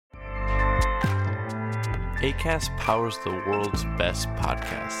Acast powers the world's best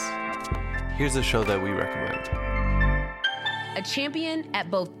podcasts. Here's a show that we recommend. A champion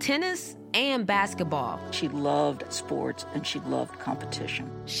at both tennis and basketball. She loved sports and she loved competition.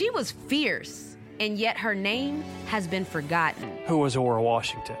 She was fierce, and yet her name has been forgotten. Who was Ora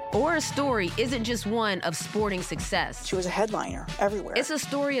Washington? Ora's story isn't just one of sporting success. She was a headliner everywhere. It's a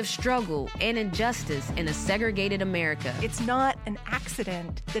story of struggle and injustice in a segregated America. It's not an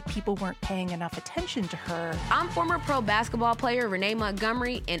accident that people weren't paying enough attention to her. I'm former pro basketball player Renee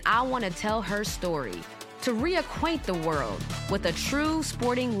Montgomery, and I want to tell her story. To reacquaint the world with a true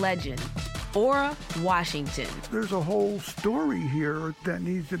sporting legend, Ora Washington. There's a whole story here that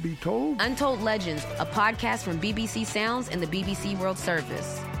needs to be told. Untold Legends, a podcast from BBC Sounds and the BBC World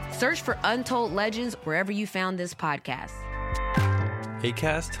Service. Search for Untold Legends wherever you found this podcast.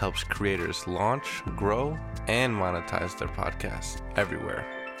 Acast helps creators launch, grow, and monetize their podcasts everywhere.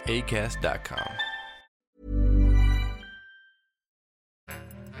 Acast.com.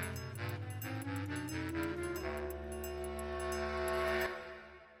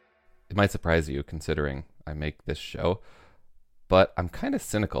 It might surprise you considering I make this show, but I'm kind of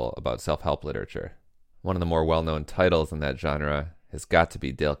cynical about self-help literature. One of the more well-known titles in that genre has got to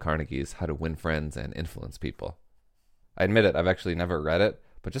be Dale Carnegie's How to Win Friends and Influence People. I admit it, I've actually never read it,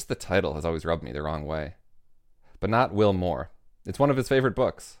 but just the title has always rubbed me the wrong way. But not Will Moore. It's one of his favorite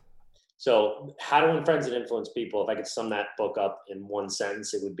books. So How to Win Friends and Influence People, if I could sum that book up in one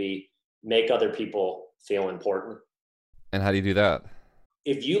sentence, it would be make other people feel important. And how do you do that?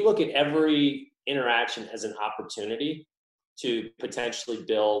 If you look at every interaction as an opportunity to potentially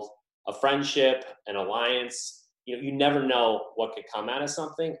build a friendship, an alliance, you never know what could come out of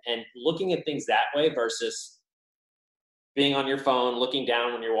something. And looking at things that way versus being on your phone, looking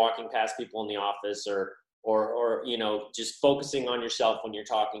down when you're walking past people in the office, or just focusing on yourself when you're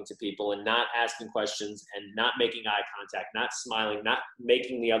talking to people and not asking questions and not making eye contact, not smiling, not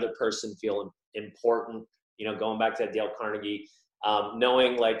making the other person feel important. Going back to that Dale Carnegie,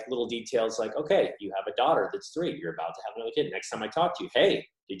 knowing like little details like, okay, you have a daughter that's 3, you're about to have another kid. Next time I talk to you, hey,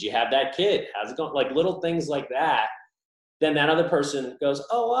 did you have that kid? How's it going? Like little things like that. Then that other person goes,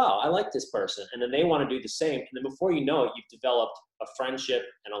 oh, wow, I like this person. And then they want to do the same. And then before you know it, you've developed a friendship,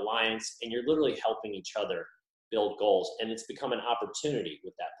 an alliance, and you're literally helping each other build goals. And it's become an opportunity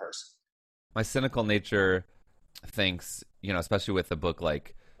with that person. My cynical nature thinks, especially with a book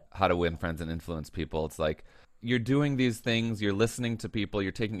like How to Win Friends and Influence People, it's like, you're doing these things, you're listening to people,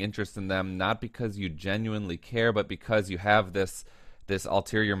 you're taking interest in them, not because you genuinely care, but because you have this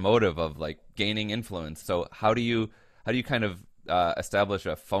ulterior motive of like gaining influence. So how do you kind of establish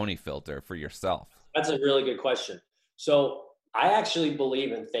a phony filter for yourself? That's a really good question. So I actually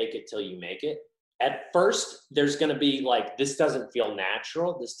believe in fake it till you make it. At first, there's going to be like, this doesn't feel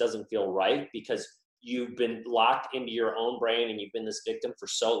natural. This doesn't feel right because you've been locked into your own brain and you've been this victim for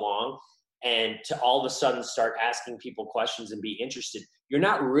so long. And to all of a sudden start asking people questions and be interested, you're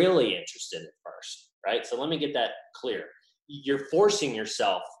not really interested at first, right? So let me get that clear. You're forcing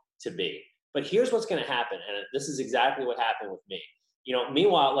yourself to be. But here's what's going to happen, and this is exactly what happened with me.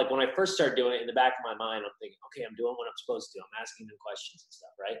 Meanwhile, like when I first started doing it, in the back of my mind, I'm thinking, okay, I'm doing what I'm supposed to. I'm asking them questions and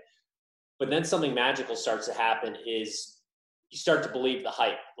stuff, right? But then something magical starts to happen is you start to believe the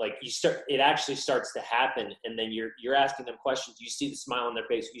hype. Like it actually starts to happen, and then you're asking them questions. You see the smile on their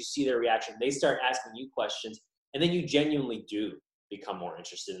face. You see their reaction. They start asking you questions, and then you genuinely do become more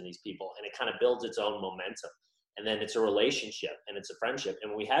interested in these people, and it kind of builds its own momentum. And then it's a relationship and it's a friendship.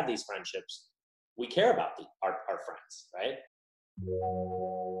 And when we have these friendships, we care about our friends, right?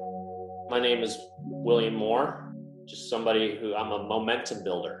 My name is William Moore, just somebody who I'm a momentum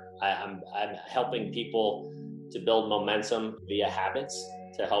builder. I'm helping people to build momentum via habits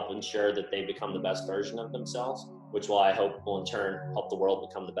to help ensure that they become the best version of themselves, which I hope will in turn help the world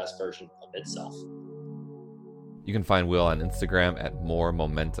become the best version of itself. You can find Will on Instagram at More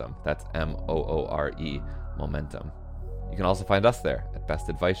Momentum. That's MOORE Momentum. You can also find us there at Best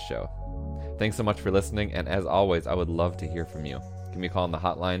Advice Show. Thanks so much for listening, and as always, I would love to hear from you. Give me a call on the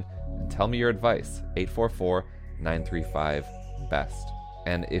hotline and tell me your advice, 844-935-BEST.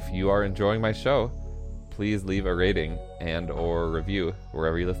 And if you are enjoying my show, please leave a rating and or review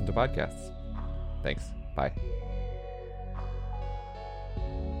wherever you listen to podcasts. Thanks. Bye.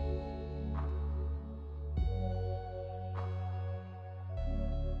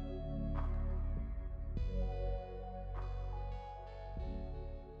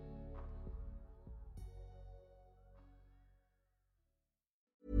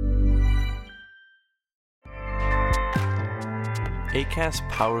 Acast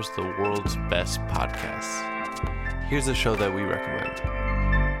powers the world's best podcasts. Here's a show that we recommend.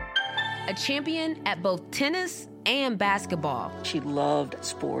 a champion at both tennis and basketball. She loved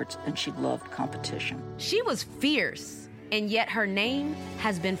sports and she loved competition. She was fierce, and yet her name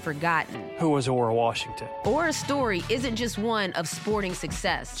has been forgotten. Who was Ora Washington? Ora's story isn't just one of sporting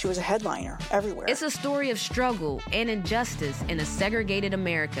success. She was a headliner everywhere. It's a story of struggle and injustice in a segregated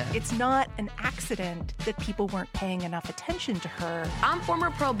America. It's not an accident that people weren't paying enough attention to her. I'm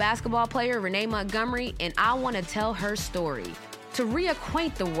former pro basketball player Renee Montgomery, and I want to tell her story to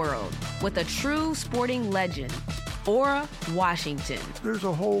reacquaint the world with a true sporting legend, Ora Washington. There's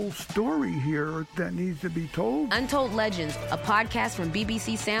a whole story here that needs to be told. Untold Legends, a podcast from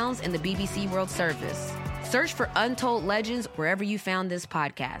BBC Sounds and the BBC World Service. Search for Untold Legends wherever you found this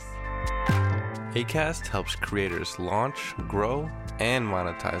podcast. Acast helps creators launch, grow, and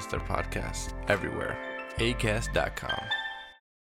monetize their podcasts everywhere. Acast.com.